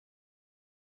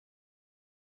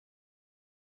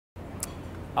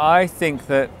I think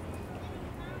that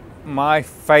my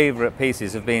favourite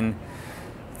pieces have been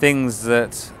things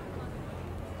that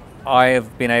I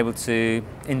have been able to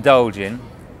indulge in,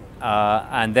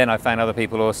 and then I found other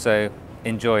people also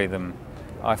enjoy them.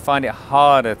 I find it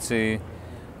harder to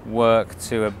work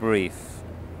to a brief,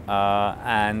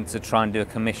 and to try and do a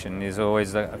commission is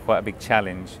always quite a big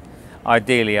challenge.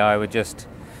 Ideally, I would just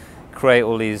create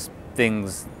all these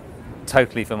things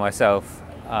totally for myself,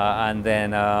 and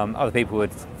then other people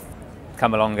would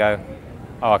come along and go,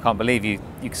 "Oh, I can't believe you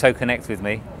so connect with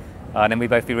me," and then we'd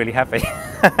both be really happy.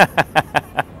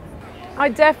 I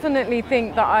definitely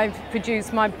think that I've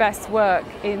produced my best work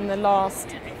in the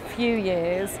last few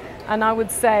years, and I would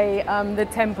say the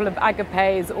Temple of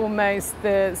Agape is almost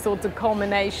the sort of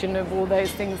culmination of all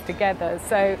those things together.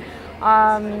 So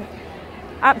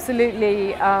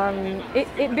absolutely,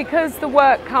 because the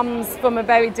work comes from a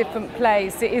very different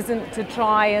place. It isn't to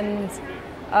try and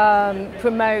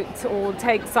promote or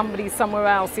take somebody somewhere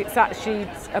else. It's actually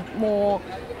more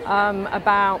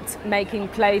about making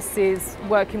places,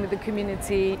 working with the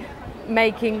community,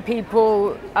 making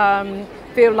people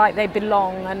feel like they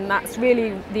belong, and that's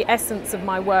really the essence of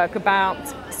my work, about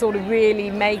sort of really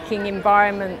making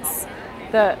environments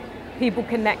that people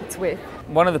connect with.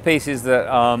 One of the pieces that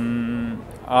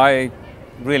I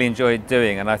really enjoyed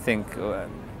doing, and I think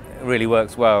really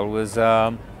works well, was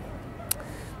a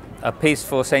piece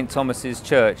for St. Thomas's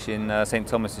Church in St.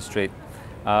 Thomas's Street.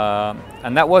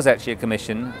 And that was actually a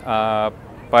commission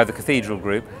by the Cathedral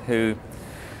Group, who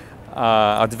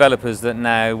are developers that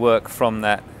now work from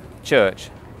that church.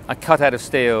 I cut out of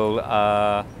steel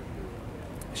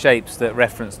shapes that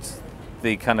referenced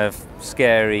the kind of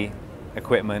scary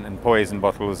equipment and poison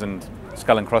bottles and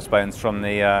skull and crossbones from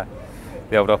the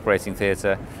old operating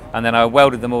theatre, and then I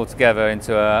welded them all together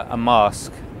into a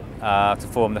mask to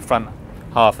form the front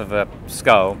half of a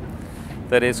skull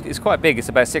that is quite big. It's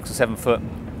about 6 or 7 foot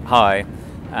high,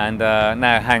 and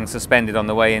now hangs suspended on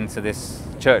the way into this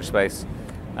church space,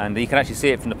 and you can actually see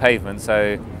it from the pavement,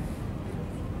 so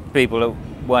people that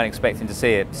weren't expecting to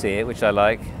see it, which I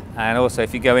like. And also,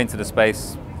 if you go into the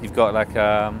space, you've got like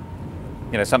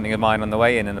something of mine on the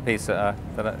way in a piece that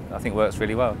I think works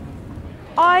really well.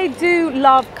 I do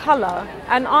love colour,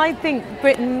 and I think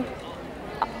Britain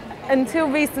until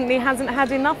recently hasn't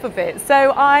had enough of it.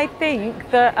 So I think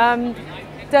that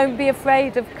don't be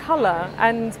afraid of colour,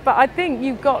 but I think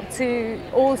you've got to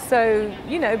also,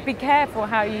 be careful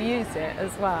how you use it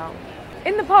as well.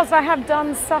 In the past, I have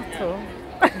done subtle,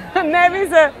 and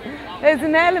there's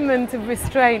an element of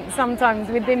restraint sometimes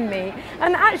within me.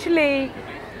 And actually,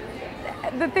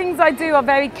 the things I do are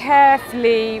very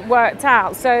carefully worked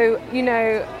out. So,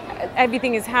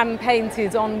 everything is hand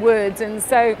painted on wood, and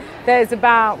so there's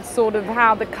about sort of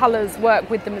how the colours work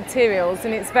with the materials,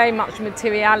 and it's very much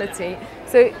materiality.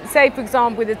 So say, for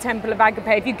example, with the Temple of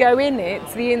Agape, if you go in it,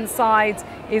 the inside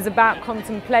is about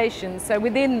contemplation. So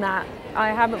within that,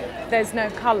 there's no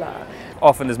colour.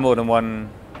 Often there's more than one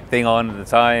thing on at a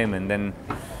time, and then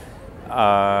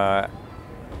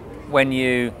when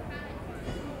you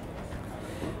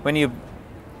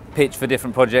pitch for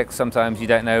different projects, sometimes you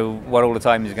don't know what all the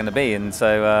time is going to be, and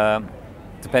so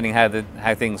depending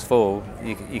how things fall,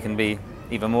 you can be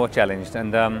even more challenged.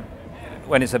 And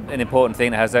when it's an important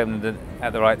thing that has opened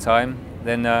at the right time,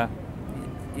 then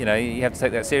you have to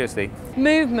take that seriously.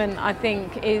 Movement, I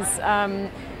think, is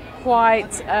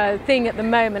quite a thing at the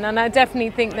moment, and I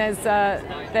definitely think there's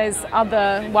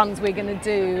other ones we're going to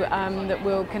do that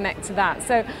will connect to that.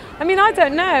 So, I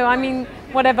don't know.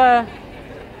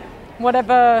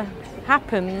 Whatever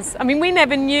happens. We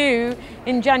never knew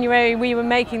in January we were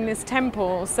making this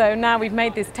temple, so now we've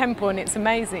made this temple and it's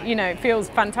amazing. It feels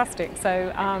fantastic.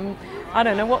 So I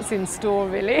don't know what's in store,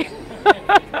 really.